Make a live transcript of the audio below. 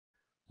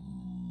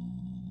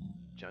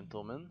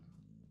gentlemen.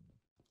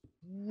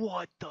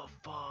 What the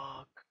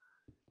fuck?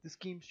 This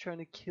game's trying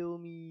to kill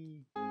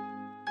me.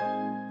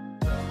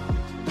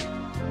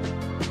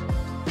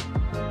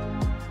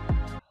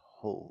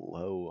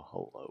 Hello.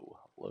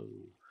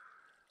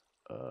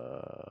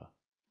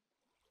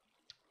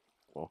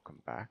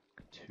 Welcome back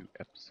to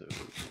episode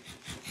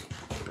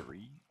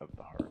 3 of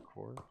the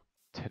hardcore.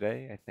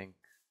 Today, I think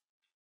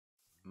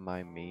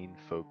my main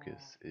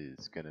focus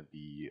is gonna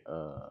be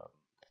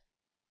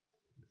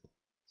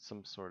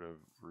some sort of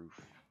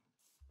roof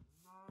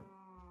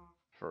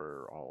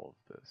for all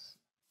of this.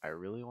 I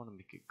really want to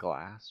make it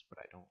glass, but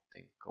I don't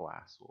think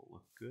glass will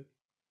look good.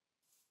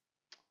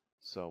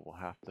 So we'll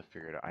have to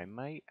figure it out. I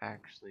might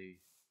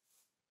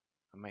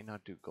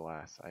not do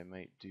glass. I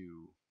might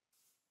do,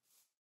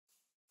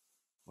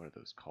 what are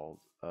those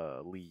called?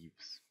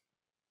 Leaves.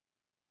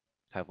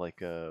 Have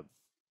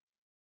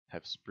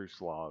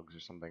spruce logs or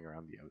something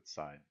around the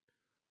outside,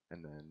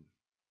 and then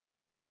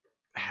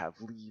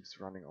have leaves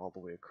running all the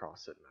way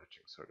across it,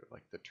 matching sort of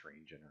like the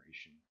terrain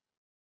generation.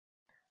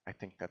 I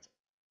think that's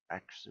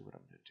actually what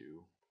I'm gonna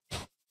do.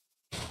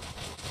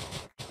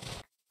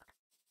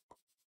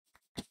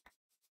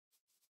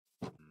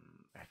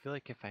 I feel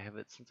like if I have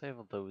it, since I have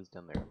those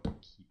down there, I'm gonna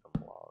keep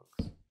them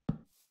logs.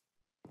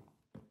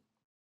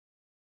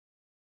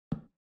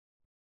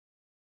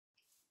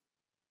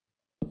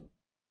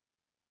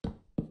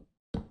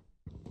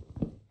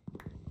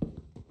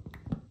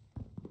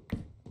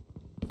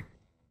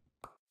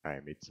 I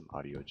made some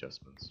audio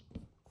adjustments.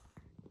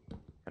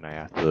 And I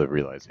have to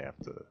realize I have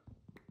to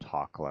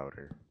talk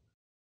louder.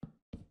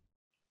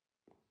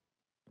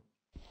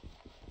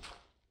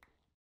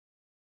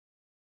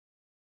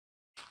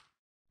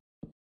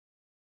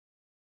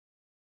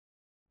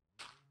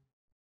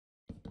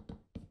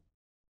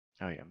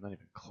 Oh yeah, I'm not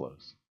even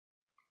close.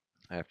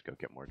 I have to go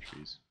get more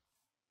trees.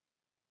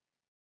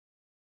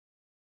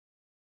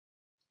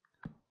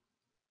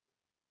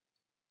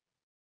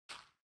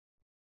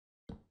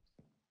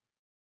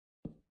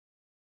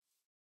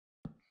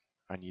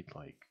 I need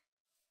like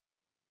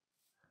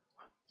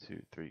 1,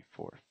 2, 3,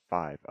 4,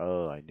 5.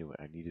 Oh, I knew it.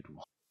 I needed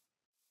 1.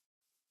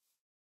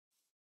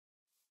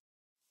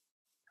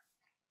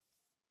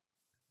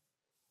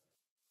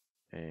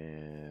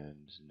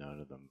 And none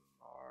of them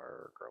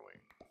are growing.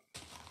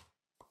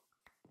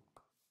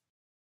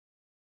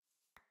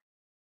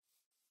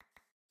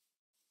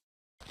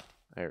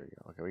 There we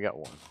go. Okay, we got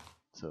 1.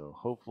 So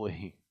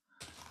hopefully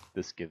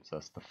this gives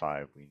us the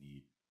 5 we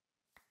need.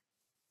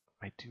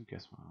 I do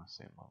guess we're on the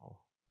same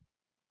level.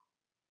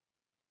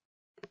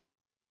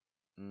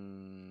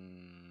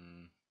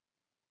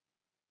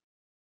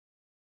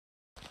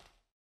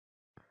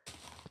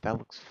 That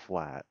looks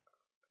flat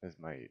as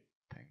my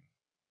thing.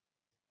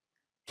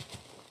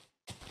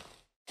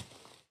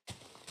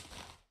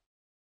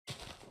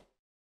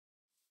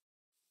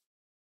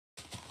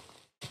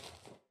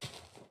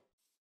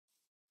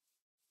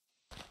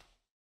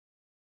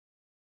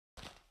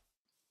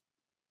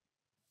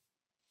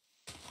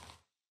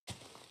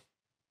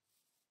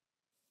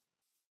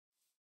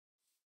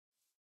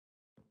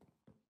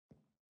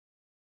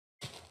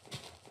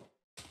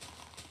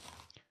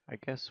 I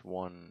guess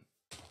 1.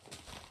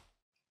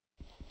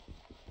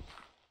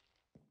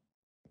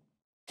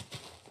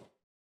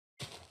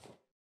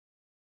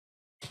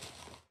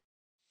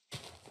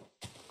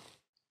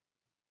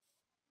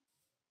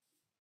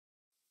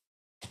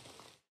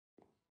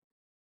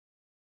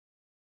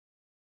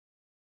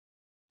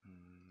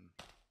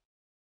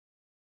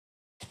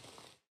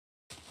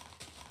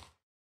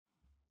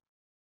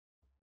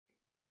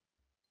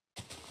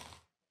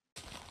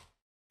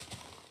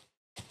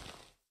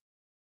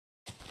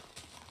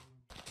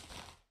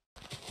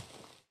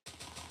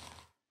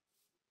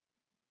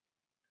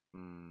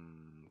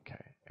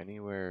 Okay,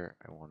 anywhere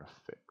I want to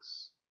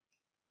fix.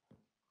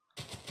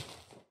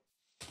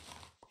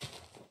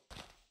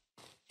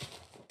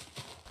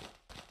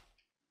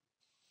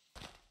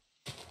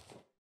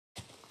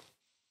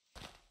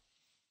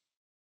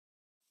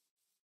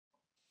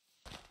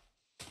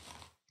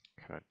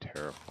 Kind of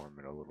terraform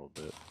it a little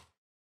bit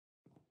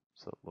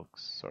so it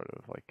looks sort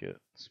of like it's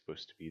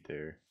supposed to be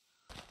there.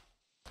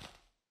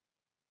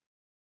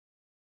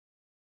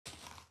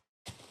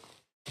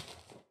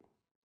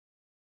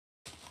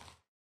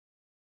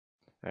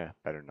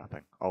 Better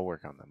nothing. I'll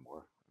work on them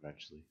more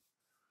eventually.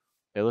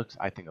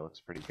 I think it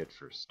looks pretty good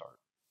for a start.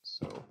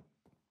 So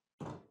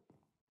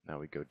now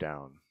we go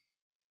down.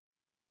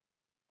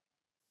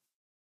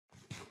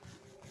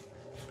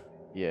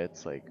 Yeah,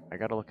 it's like I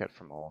gotta look at it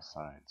from all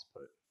sides,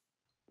 but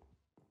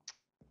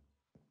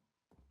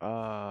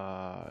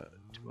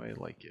do I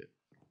like it?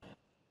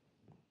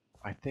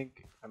 I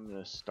think I'm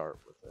gonna start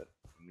with it.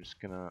 I'm just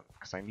gonna,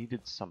 because I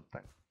needed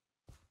something,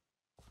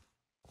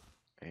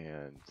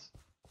 and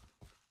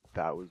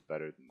that was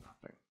better than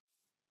nothing.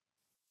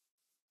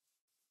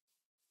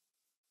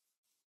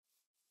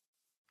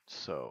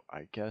 So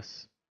I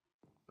guess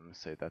I'm gonna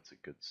say that's a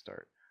good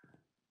start.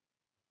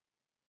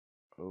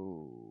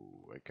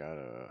 Oh, I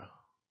gotta.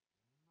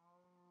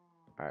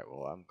 Alright,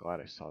 well, I'm glad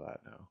I saw that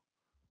now.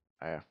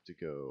 I have to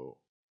go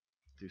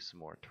do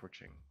some more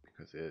torching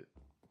because it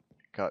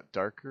got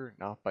darker,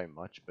 not by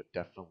much, but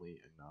definitely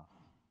enough.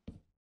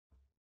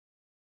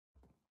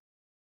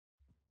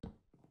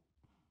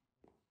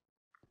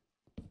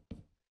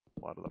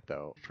 A lot left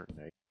out for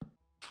night.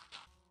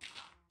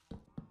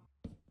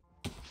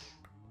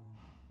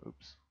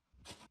 Oops.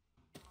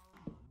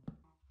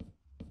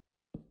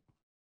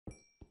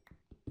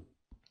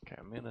 Okay,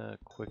 I'm gonna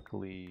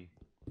quickly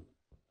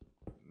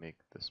make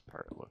this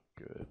part look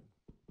good.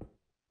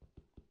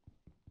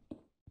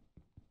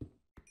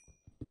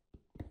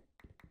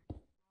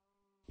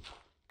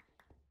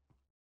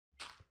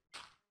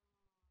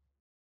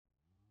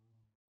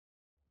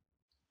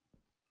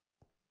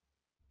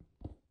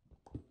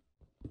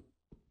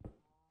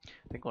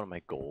 I think one of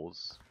my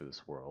goals for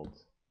this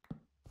world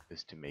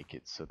is to make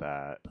it so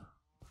that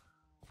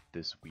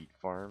this wheat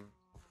farm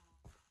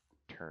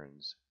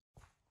turns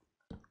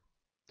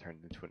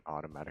into an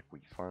automatic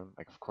wheat farm.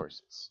 Like, of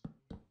course, it's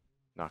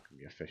not going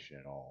to be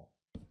efficient at all,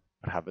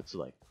 but have it so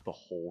like the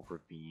whole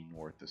ravine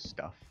worth of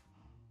stuff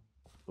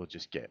will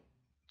just get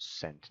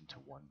sent into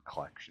one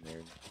collection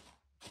area.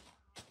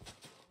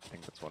 I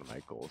think that's one of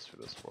my goals for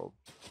this world.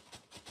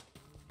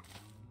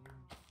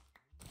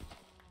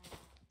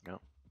 No,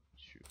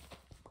 shoot.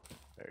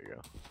 There you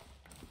go.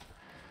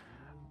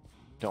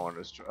 Don't want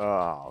to destroy.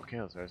 Oh, okay.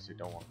 I was going to say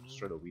don't want to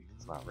destroy the wheat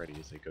that's not ready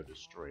as they go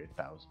destroy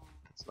 1,000 wheat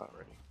that's not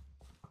ready.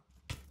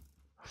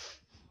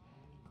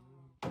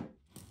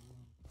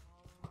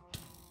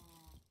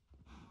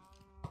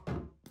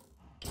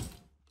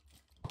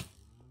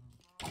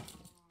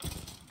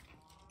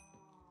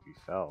 He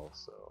fell,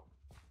 so.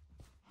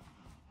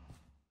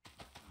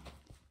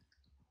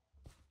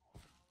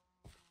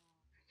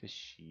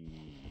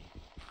 Fishy.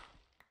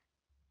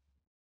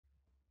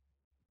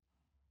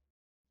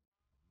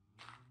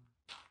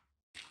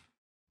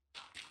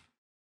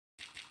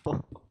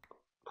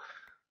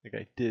 Like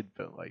I did,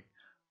 but like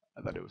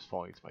I thought it was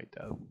falling to my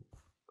death.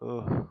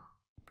 Ugh.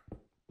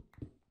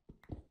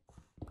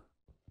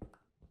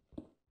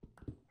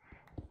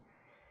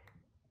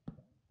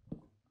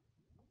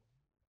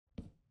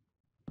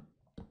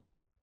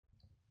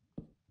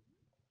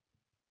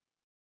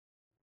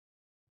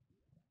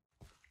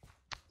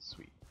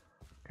 Sweet.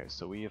 Okay,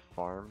 so we have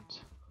farmed.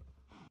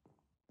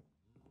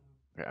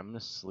 Okay, I'm gonna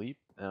sleep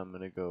and I'm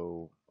gonna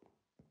go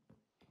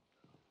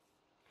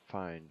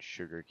find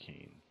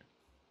sugarcane.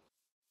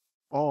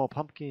 Oh,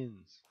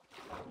 pumpkins!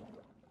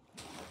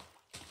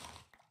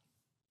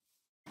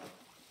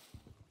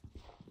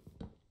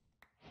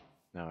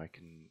 Now I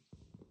can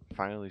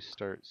finally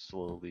start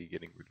slowly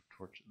getting rid of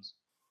torches.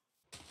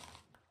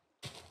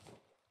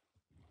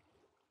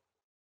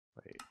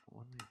 Wait,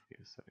 what did I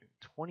do?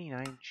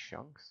 29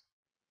 chunks?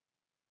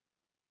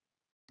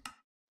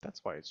 That's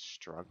why it's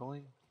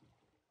struggling?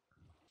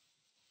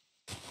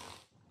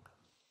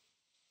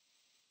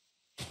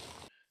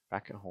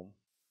 Back at home,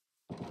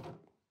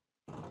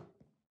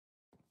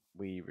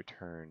 we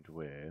returned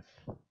with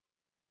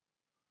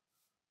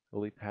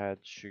lily pads,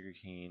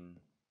 sugarcane,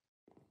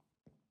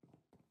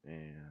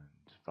 and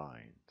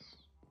vines.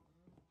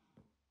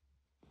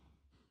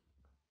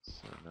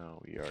 So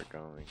now we are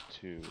going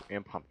to,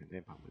 and pumpkins.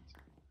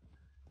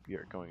 We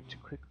are going to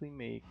quickly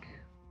make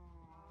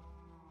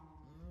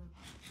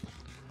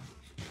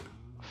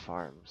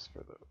farms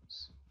for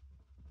those.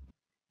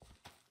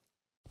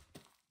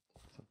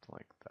 Something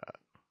like that.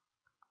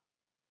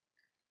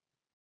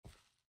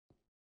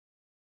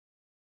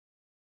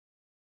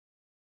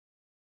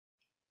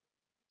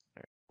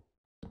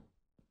 Right.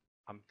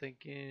 I'm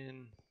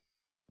thinking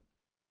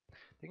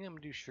I'm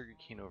gonna do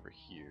sugarcane over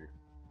here.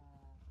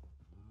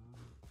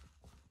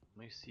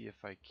 Let me see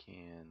if I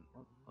can.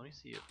 Let me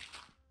see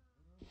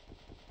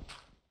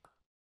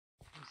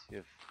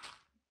if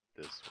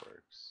this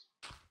works.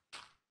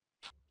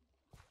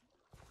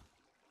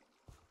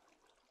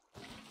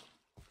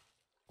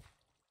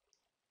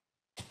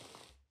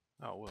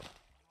 Oh well.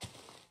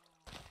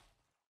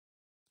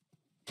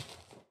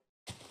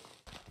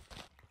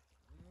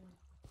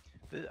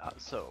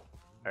 So,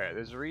 alright,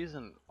 there's a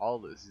reason all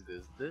this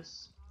is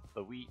this.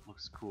 The wheat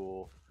looks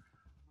cool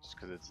just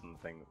because it's in the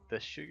thing.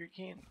 This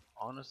sugarcane,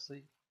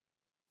 honestly.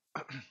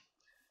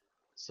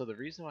 So the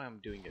reason why I'm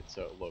doing it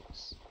so it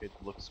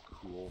looks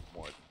cool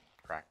more than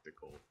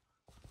practical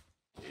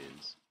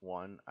is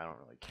one, I don't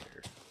really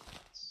care.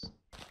 It's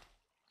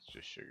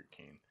just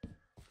sugarcane.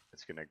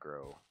 It's gonna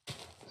grow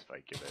if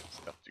I give it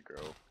stuff to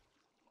grow.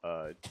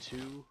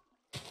 Two,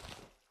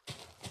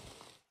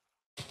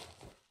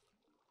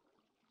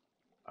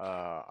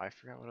 I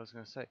forgot what I was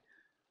gonna say.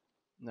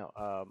 No,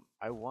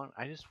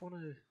 I just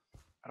wanna,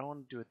 I don't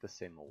want to do it the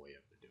same way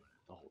I've been doing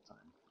it the whole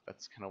time.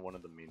 That's kind of one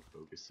of the main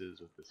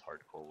focuses with this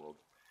hardcore world,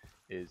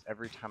 is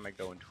every time I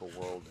go into a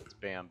world, it's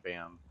bam,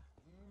 bam,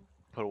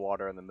 put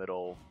water in the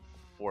middle,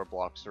 4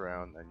 blocks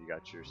around, and you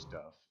got your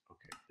stuff.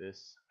 Okay,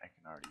 this I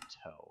can already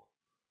tell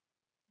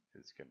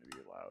is going to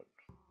be loud.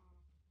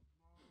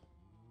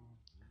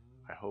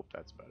 I hope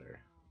that's better.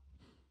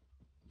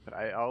 But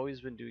I always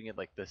been doing it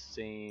like the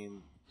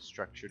same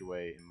structured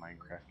way, and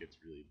Minecraft gets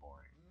really boring.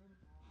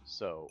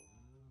 So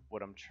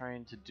what I'm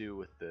trying to do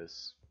with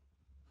this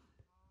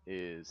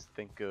is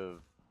think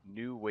of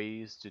new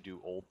ways to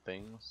do old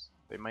things.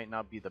 They might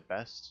not be the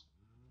best.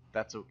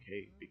 That's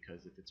okay,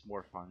 because if it's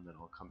more fun, then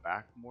I'll come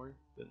back more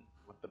than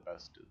what the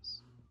best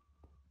is.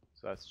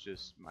 So that's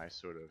just my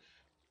sort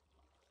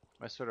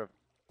of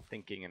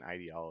thinking and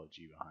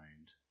ideology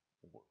behind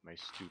my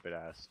stupid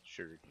ass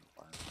sugarcane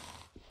farm.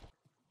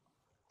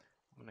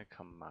 I'm gonna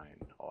come mine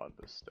all of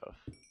this stuff,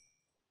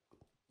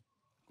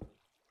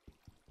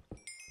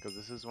 because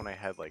this is when I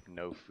had like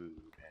no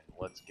food, and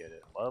let's get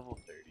it, level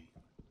 30.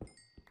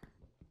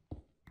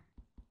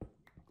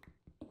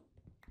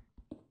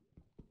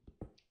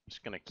 I'm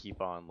just gonna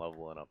keep on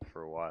leveling up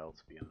for a while,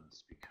 to be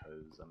honest,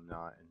 because I'm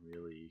not in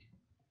really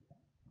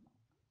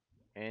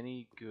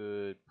any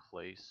good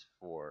place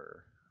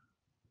for.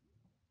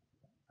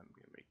 I'm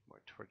gonna make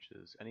more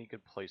torches. Any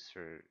good place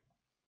for,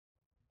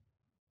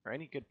 or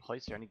any good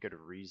place or any good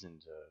reason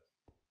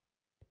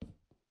to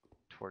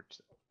torch.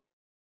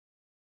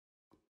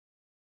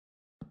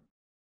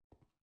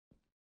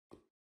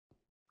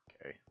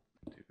 Okay,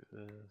 do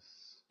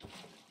this.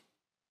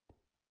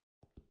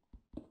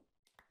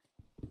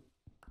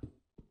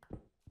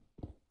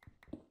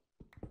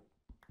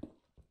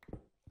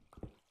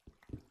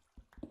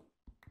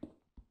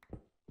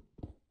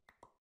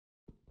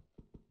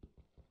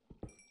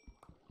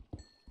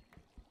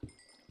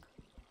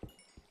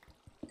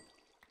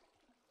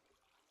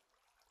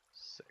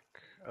 Sick.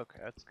 Okay,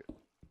 that's good.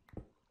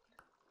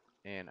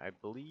 And I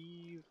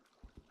believe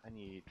I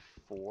need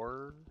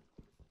 4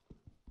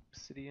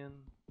 obsidian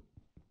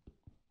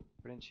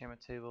for an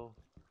enchantment table.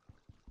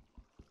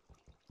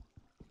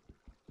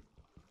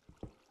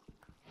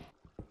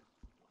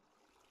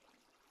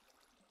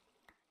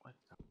 What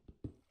the?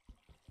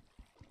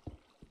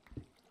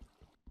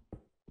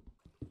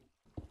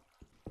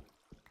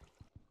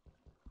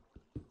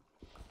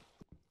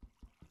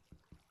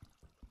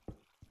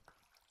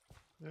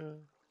 Yeah.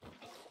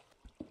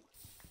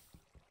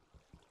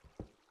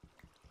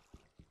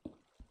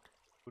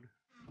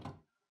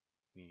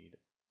 Need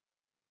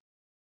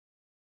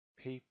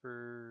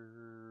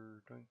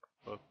paper, drink,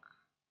 book,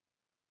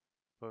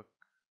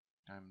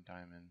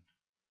 diamond.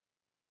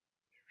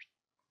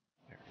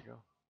 There we go.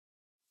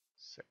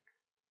 Sick.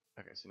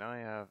 Okay, so now I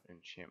have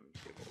enchantment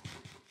table.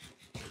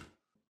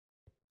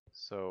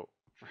 So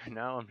for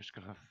now, I'm just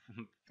gonna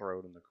throw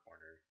it in the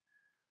corner.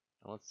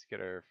 Now let's get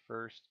our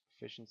first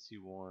efficiency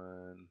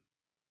one.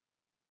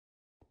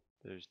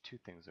 There's 2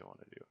 things I want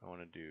to do. I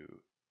want to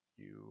do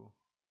you.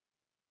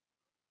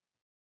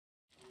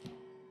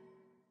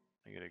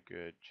 I get a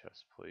good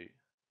chest plate.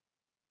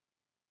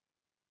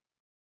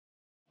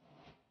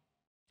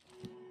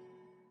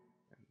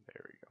 And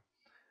there we go.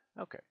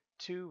 Okay,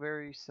 2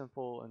 very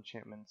simple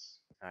enchantments.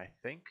 I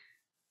think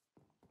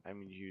I'm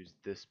going to use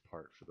this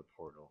part for the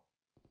portal,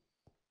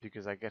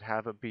 because I could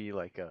have it be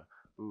like a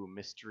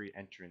mystery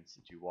entrance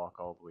that you walk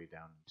all the way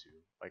down into.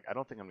 Like, I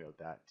don't think I'm going to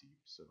go that deep,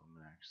 so I'm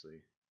going to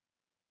actually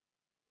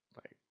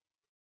like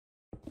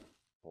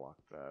block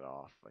that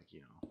off, like,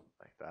 you know,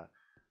 like that.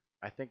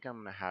 I think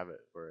I'm going to have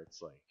it where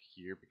it's like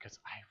here, because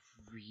I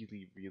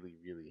really, really,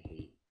 really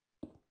hate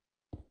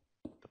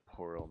the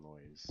portal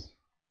noise.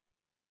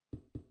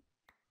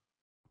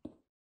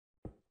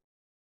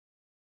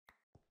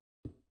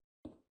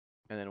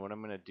 And then what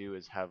I'm going to do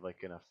is have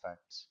like an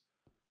effect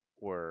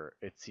where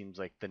it seems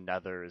like the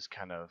Nether is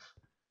kind of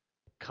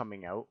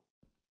coming out.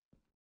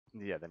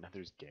 Yeah, the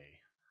Nether's gay.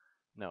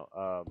 No,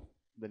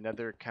 the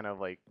Nether kind of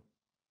like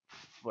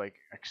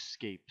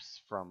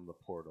escapes from the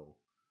portal.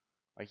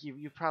 Like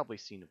you've probably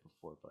seen it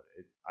before, but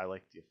I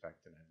like the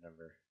effect, and I've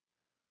never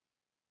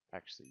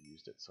actually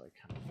used it, so I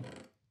kind of.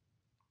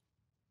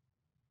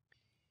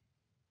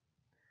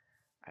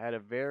 I had a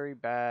very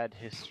bad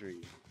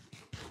history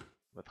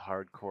with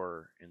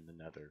hardcore in the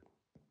Nether,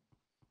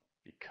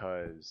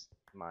 because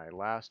my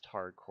last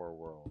hardcore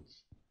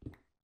worlds,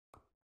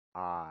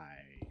 I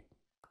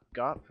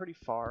got pretty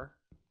far.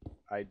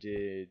 I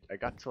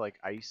got to like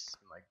ice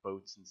and like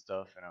boats and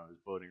stuff, and I was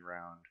boating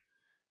around,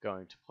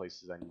 going to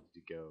places I needed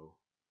to go.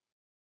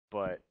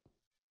 But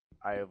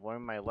I have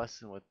learned my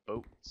lesson with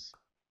boats,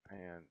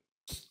 and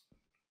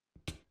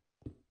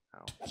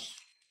ow.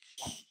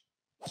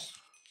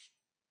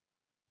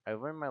 I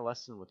learned my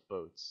lesson with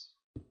boats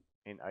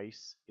in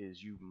ice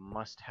is you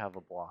must have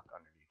a block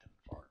underneath them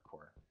for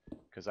hardcore.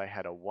 Because I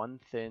had a 1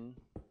 thin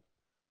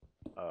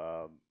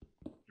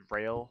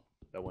rail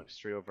that went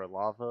straight over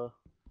lava,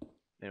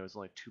 and it was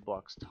only 2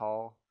 blocks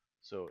tall,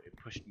 so it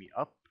pushed me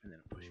up, and then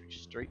it pushed me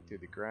straight through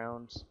the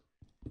ground,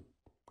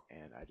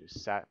 and I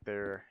just sat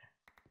there,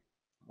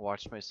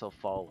 watched myself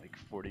fall like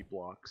 40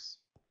 blocks,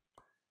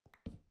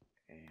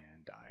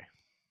 and die.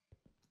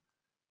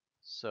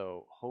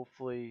 So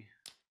hopefully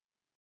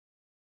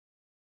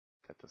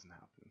that doesn't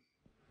happen.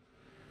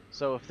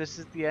 So if this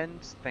is the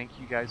end, thank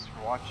you guys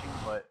for watching,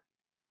 but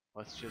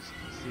let's just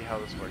see how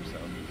this works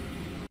out.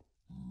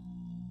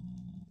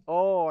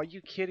 Oh, are you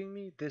kidding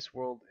me? This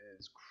world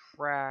is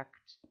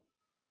cracked.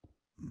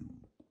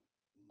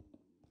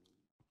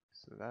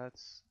 So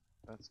that's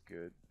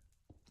good.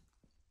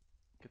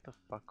 Get the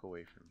fuck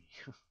away from me.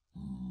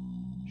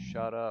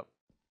 Shut up.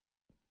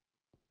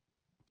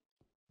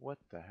 What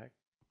the heck?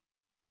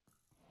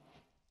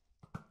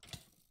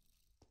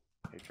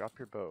 Hey, drop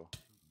your bow.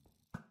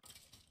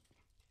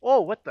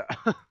 Oh, what the?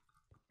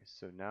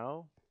 So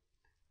now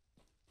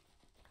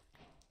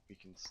we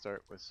can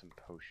start with some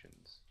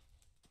potions.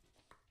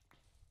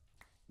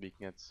 We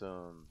can get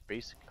some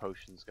basic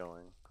potions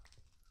going.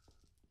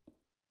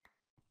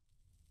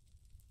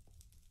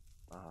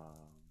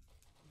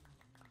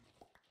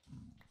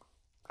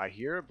 I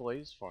hear a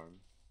blaze farm,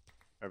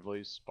 or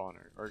blaze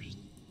spawner, or just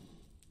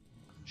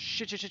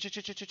shit.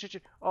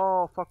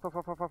 Oh fuck. That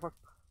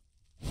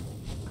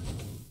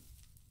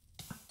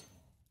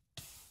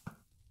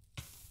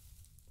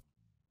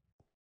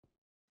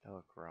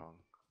looked wrong.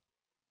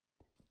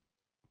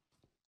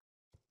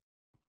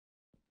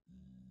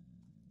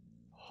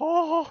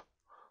 Oh,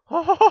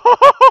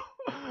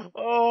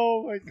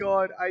 oh my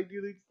god!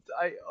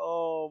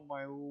 Oh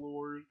my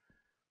lord,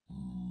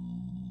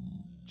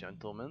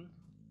 gentlemen.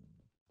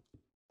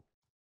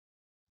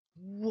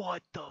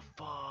 What the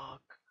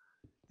fuck?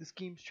 This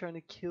game's trying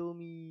to kill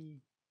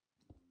me.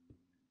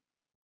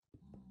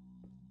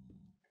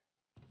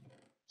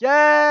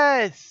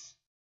 Yes!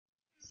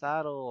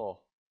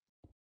 Saddle.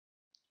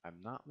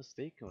 I'm not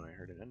mistaken when I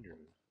heard an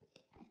Enderman.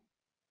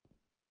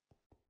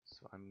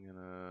 So I'm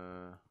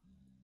gonna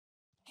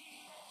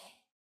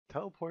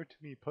teleport to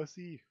me,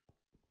 pussy.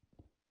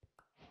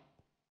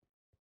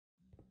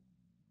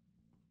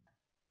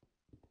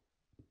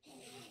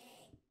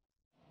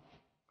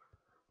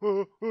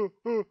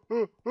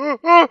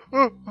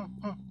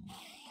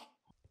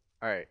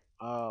 Alright,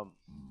 I'm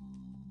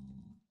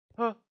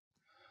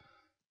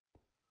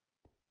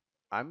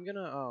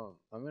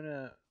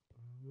gonna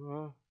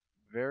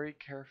very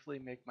carefully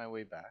make my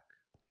way back,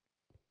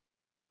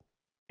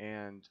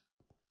 and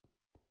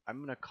I'm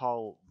gonna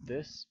call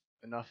this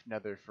enough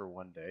Nether for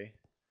one day,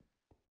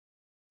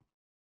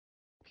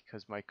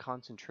 because my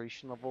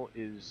concentration level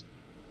is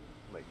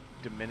like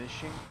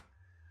diminishing.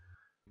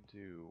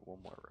 Do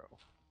one more row.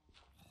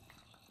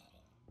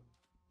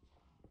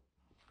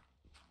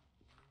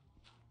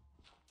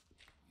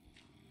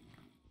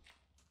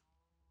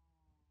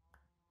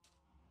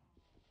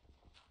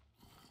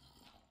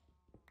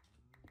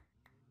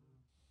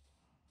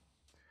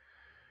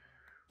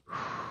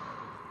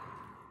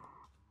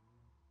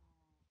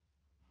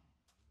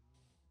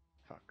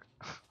 Fuck.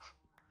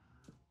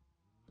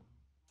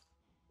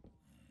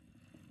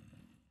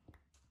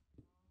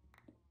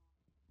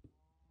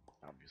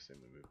 Obviously,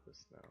 I'm gonna move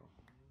this now.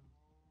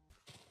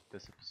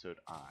 This episode,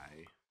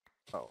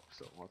 oh,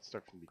 so let's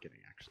start from the beginning.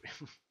 Actually,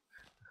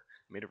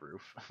 made a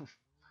roof.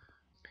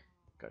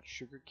 Got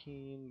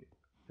sugarcane.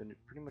 Then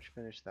pretty much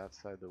finished that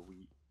side of the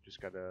wheat. Just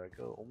gotta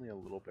go only a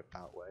little bit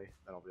that way.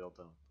 Then I'll be able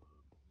to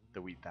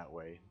the wheat that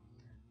way.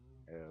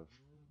 I have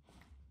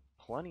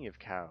plenty of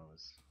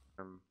cows.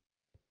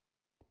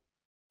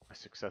 A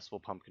successful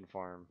pumpkin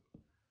farm.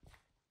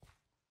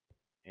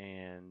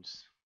 And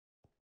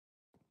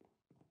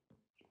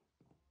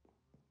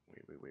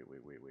wait.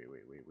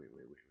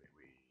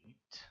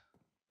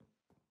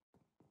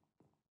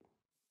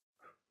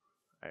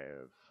 I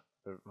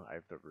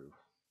have the roof.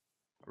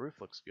 The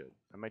roof looks good.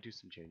 I might do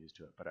some changes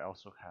to it, but I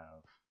also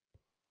have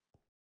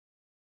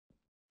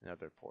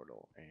another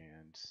portal,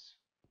 and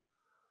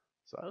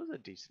so that was a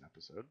decent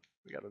episode.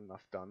 We got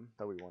enough done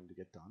that we wanted to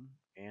get done,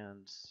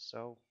 and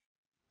so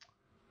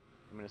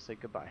I'm gonna say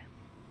goodbye.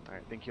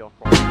 Alright, thank you all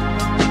for watching.